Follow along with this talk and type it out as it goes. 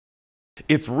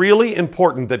It's really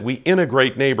important that we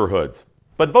integrate neighborhoods.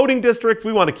 But voting districts,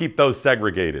 we want to keep those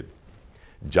segregated.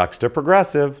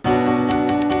 JuxtaProgressive.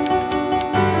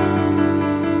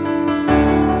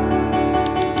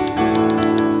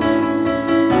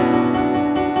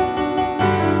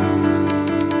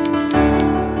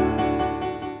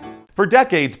 For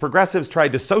decades, progressives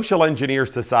tried to social engineer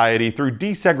society through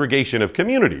desegregation of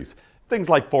communities, things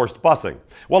like forced busing,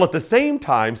 while at the same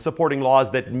time supporting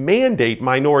laws that mandate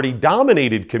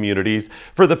minority-dominated communities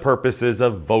for the purposes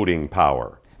of voting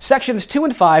power. Sections 2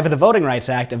 and 5 of the Voting Rights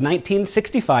Act of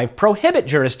 1965 prohibit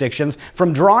jurisdictions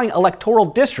from drawing electoral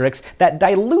districts that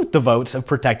dilute the votes of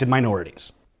protected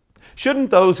minorities.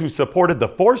 Shouldn't those who supported the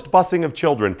forced busing of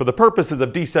children for the purposes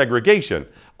of desegregation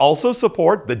also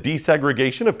support the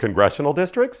desegregation of congressional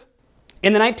districts?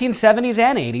 In the 1970s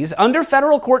and 80s, under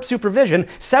federal court supervision,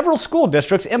 several school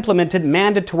districts implemented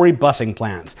mandatory busing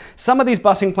plans. Some of these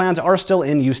busing plans are still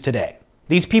in use today.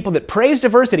 These people that praise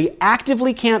diversity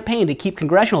actively campaign to keep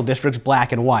congressional districts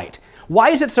black and white. Why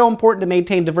is it so important to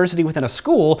maintain diversity within a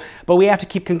school, but we have to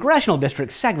keep congressional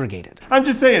districts segregated? I'm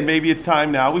just saying, maybe it's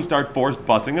time now we start forced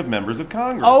busing of members of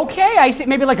Congress. Okay, I see.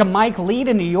 Maybe like a Mike Lee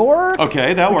to New York?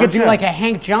 Okay, that works. We could do like a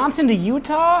Hank Johnson to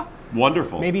Utah?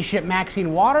 Wonderful. Maybe ship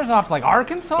Maxine Waters off to like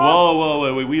Arkansas?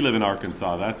 Whoa, we live in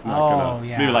Arkansas. That's not gonna...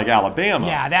 Yeah. Maybe like Alabama.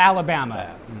 Yeah, the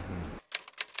Alabama.